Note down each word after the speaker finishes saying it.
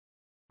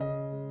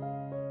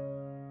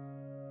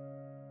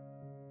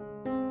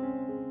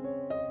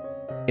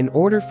In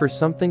order for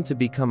something to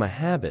become a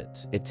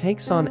habit, it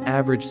takes on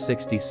average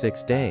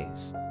 66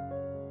 days.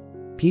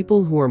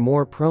 People who are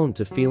more prone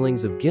to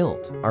feelings of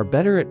guilt are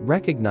better at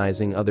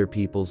recognizing other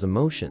people's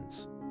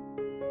emotions.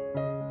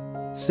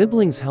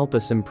 Siblings help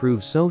us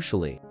improve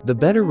socially. The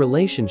better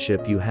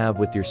relationship you have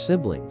with your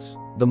siblings,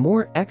 the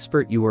more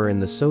expert you are in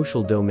the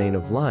social domain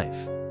of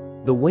life.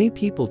 The way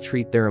people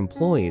treat their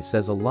employees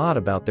says a lot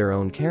about their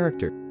own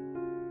character.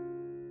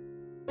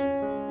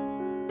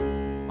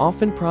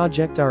 Often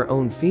project our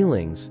own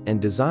feelings and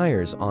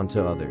desires onto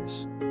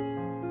others.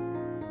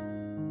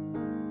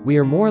 We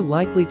are more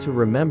likely to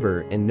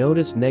remember and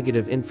notice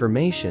negative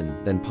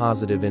information than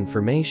positive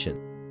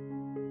information.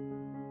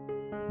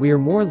 We are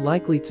more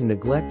likely to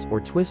neglect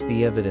or twist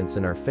the evidence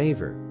in our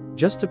favor,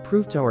 just to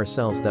prove to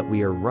ourselves that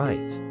we are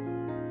right.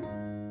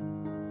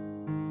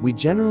 We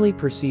generally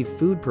perceive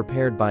food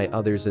prepared by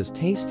others as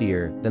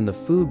tastier than the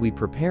food we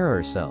prepare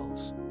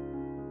ourselves.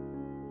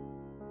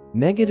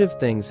 Negative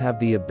things have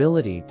the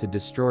ability to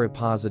destroy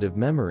positive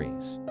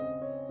memories.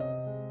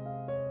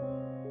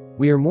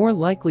 We are more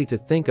likely to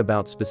think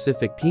about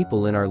specific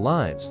people in our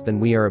lives than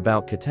we are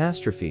about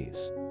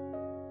catastrophes.